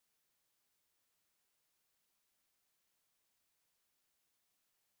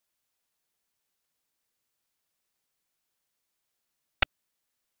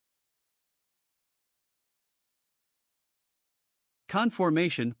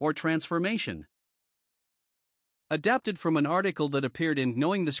Conformation or transformation. Adapted from an article that appeared in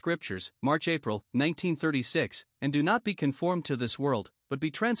Knowing the Scriptures, March-April, 1936, and do not be conformed to this world, but be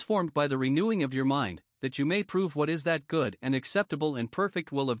transformed by the renewing of your mind, that you may prove what is that good and acceptable and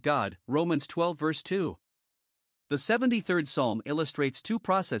perfect will of God, Romans 12 verse 2. The 73rd Psalm illustrates two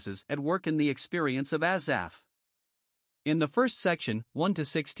processes at work in the experience of Asaph. In the first section,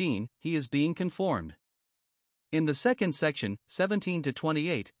 1-16, he is being conformed. In the second section,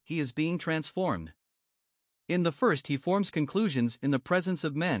 17-28, he is being transformed. In the first he forms conclusions in the presence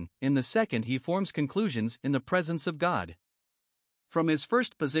of men, in the second he forms conclusions in the presence of God. From his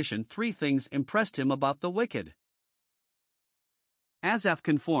first position, three things impressed him about the wicked. Asaph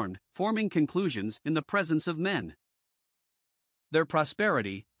conformed, forming conclusions in the presence of men. Their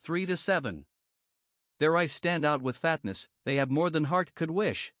prosperity, 3-7. Their eyes stand out with fatness, they have more than heart could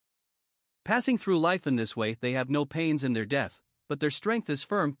wish. Passing through life in this way, they have no pains in their death, but their strength is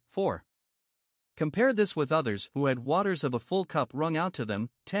firm, 4. Compare this with others who had waters of a full cup wrung out to them,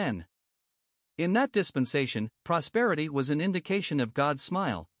 10. In that dispensation, prosperity was an indication of God's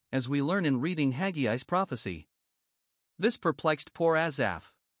smile, as we learn in reading Haggai's prophecy. This perplexed poor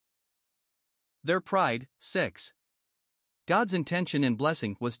Asaph. Their pride, 6. God's intention in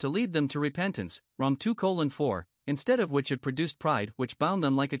blessing was to lead them to repentance, Rom 2:4, instead of which it produced pride which bound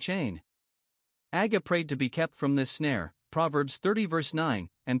them like a chain. Aga prayed to be kept from this snare, Proverbs 30 verse 9,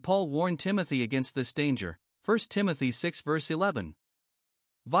 and Paul warned Timothy against this danger, 1 Timothy 6 verse 11.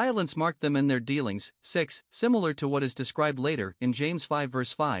 Violence marked them in their dealings, 6, similar to what is described later in James 5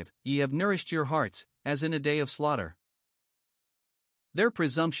 verse 5, ye have nourished your hearts, as in a day of slaughter. Their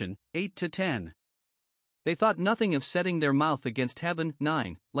presumption, 8-10. They thought nothing of setting their mouth against heaven,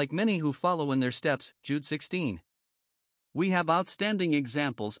 9, like many who follow in their steps, Jude 16. We have outstanding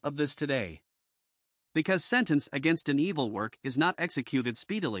examples of this today. Because sentence against an evil work is not executed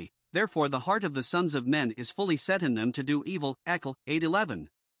speedily, therefore the heart of the sons of men is fully set in them to do evil, Eccle 8:11.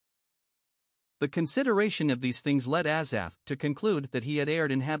 The consideration of these things led Asaph to conclude that he had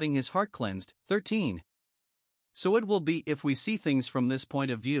erred in having his heart cleansed, 13. So it will be if we see things from this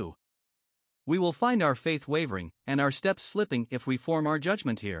point of view. We will find our faith wavering, and our steps slipping if we form our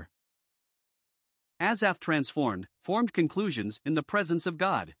judgment here. Asaph formed conclusions in the presence of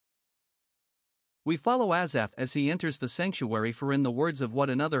God. We follow Asaph as he enters the sanctuary, for in the words of what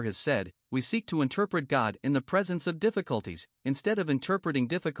another has said, we seek to interpret God in the presence of difficulties, instead of interpreting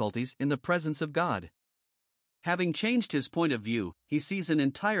difficulties in the presence of God. Having changed his point of view, he sees an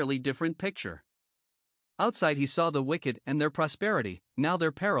entirely different picture. Outside he saw the wicked and their prosperity, now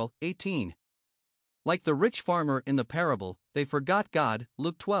their peril, 18. Like the rich farmer in the parable, they forgot God,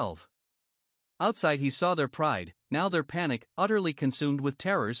 Luke 12. Outside he saw their pride, now their panic, utterly consumed with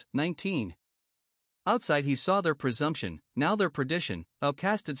terrors, 19. Outside he saw their presumption, now their perdition, thou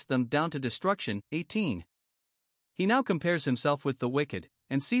castedst them down to destruction, 18. He now compares himself with the wicked,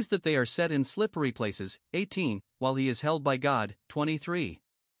 and sees that they are set in slippery places, 18, while he is held by God, 23.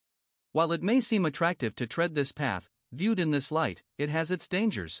 While it may seem attractive to tread this path, viewed in this light, it has its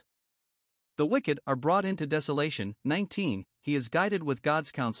dangers. The wicked are brought into desolation, 19, he is guided with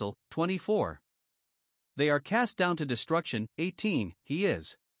God's counsel, 24. They are cast down to destruction, 18, he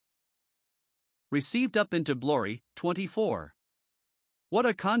is received up into glory, 24. What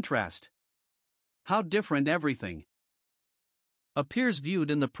a contrast! How different everything appears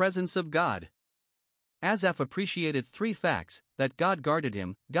viewed in the presence of God. Asaph appreciated three facts: that God guarded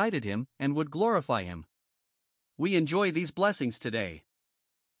him, guided him, and would glorify him. We enjoy these blessings today.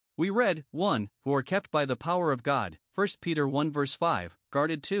 We read, 1, who are kept by the power of God, 1 Peter 1 verse 5,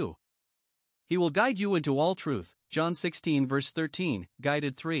 guarded 2. He will guide you into all truth, John 16 verse 13,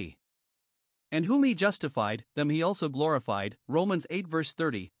 guided 3. And whom he justified, them he also glorified, Romans 8 verse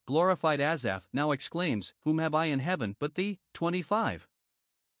 30, glorified Asaph now exclaims, whom have I in heaven but thee, 25.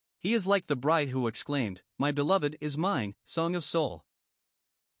 He is like the bride who exclaimed, my beloved is mine, Song of Soul.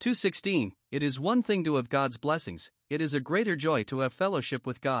 2:16, it is one thing to have God's blessings, it is a greater joy to have fellowship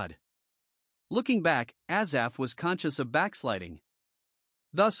with God. Looking back, Asaph was conscious of backsliding.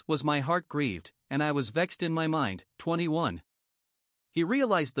 Thus was my heart grieved, and I was vexed in my mind, 21. He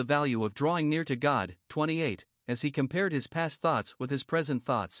realized the value of drawing near to God, 28, as he compared his past thoughts with his present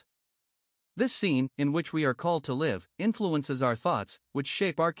thoughts. This scene, in which we are called to live, influences our thoughts, which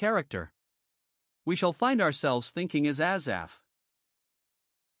shape our character. We shall find ourselves thinking as Asaph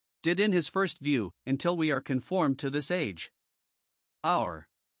did in his first view, until we are conformed to this age. Our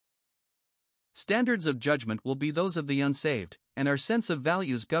standards of judgment will be those of the unsaved, and our sense of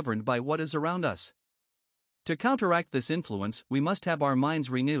values governed by what is around us. To counteract this influence, we must have our minds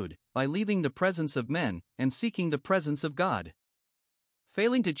renewed, by leaving the presence of men, and seeking the presence of God.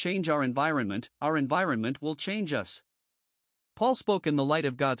 Failing to change our environment will change us. Paul spoke in the light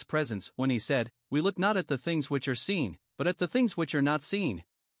of God's presence when he said, "We look not at the things which are seen, but at the things which are not seen.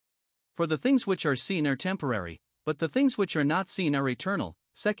 For the things which are seen are temporary, but the things which are not seen are eternal."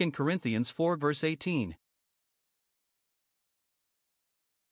 2 Corinthians 4 verse 18.